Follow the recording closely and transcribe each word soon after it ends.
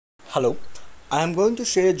Hello, I am going to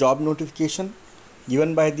share a job notification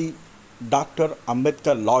given by the Dr.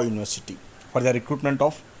 Ambedkar Law University for the recruitment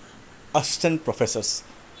of assistant professors,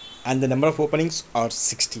 and the number of openings are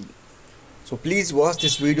 16. So please watch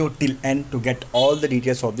this video till end to get all the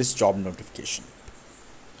details of this job notification.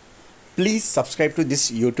 Please subscribe to this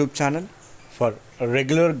YouTube channel for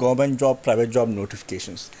regular government job, private job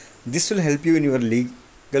notifications. This will help you in your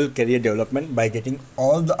legal career development by getting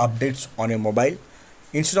all the updates on your mobile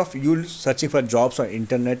instead of you searching for jobs on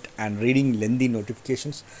internet and reading lengthy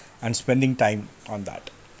notifications and spending time on that.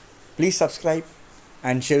 Please subscribe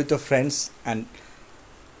and share with your friends and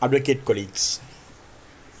advocate colleagues.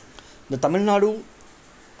 The Tamil Nadu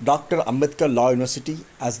Dr. Ambedkar Law University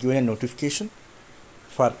has given a notification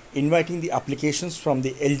for inviting the applications from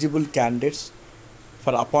the eligible candidates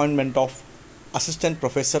for appointment of assistant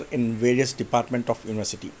professor in various departments of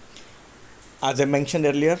university. As I mentioned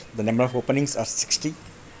earlier, the number of openings are 60,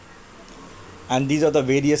 and these are the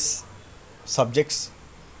various subjects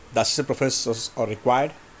the assistant professors are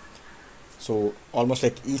required. So almost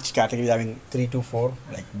like each category having 3 to 4,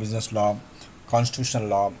 like business law, constitutional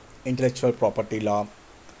law, intellectual property law,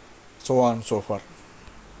 so on and so forth.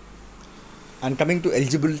 And coming to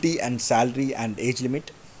eligibility and salary and age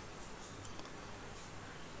limit,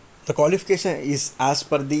 the qualification is as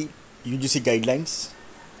per the UGC guidelines,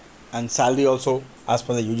 and salary also as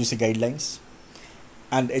per the UGC guidelines.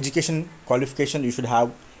 And education qualification, you should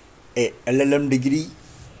have a LLM degree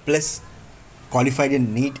plus qualified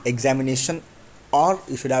in NEET examination, or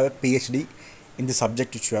you should have a PhD in the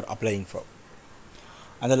subject which you are applying for.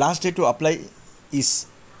 And the last day to apply is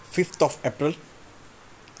 5th of April,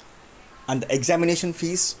 and the examination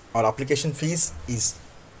fees or application fees is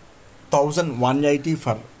 1180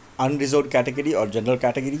 for unreserved category or general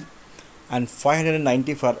category, and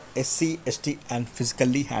 590 for SC, ST and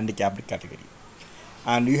physically handicapped category.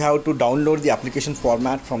 And you have to download the application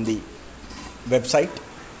format from the website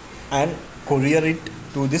and courier it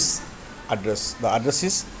to this address. The address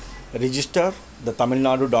is Register, the Tamil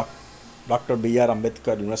Nadu Dr. B.R.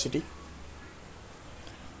 Ambedkar University,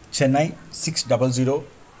 Chennai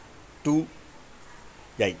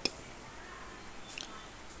 60028.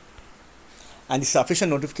 And this is official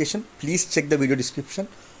notification. Please check the video description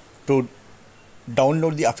to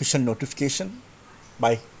download the official notification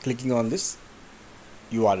by clicking on this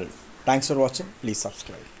URL. Thanks for watching. Please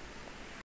subscribe.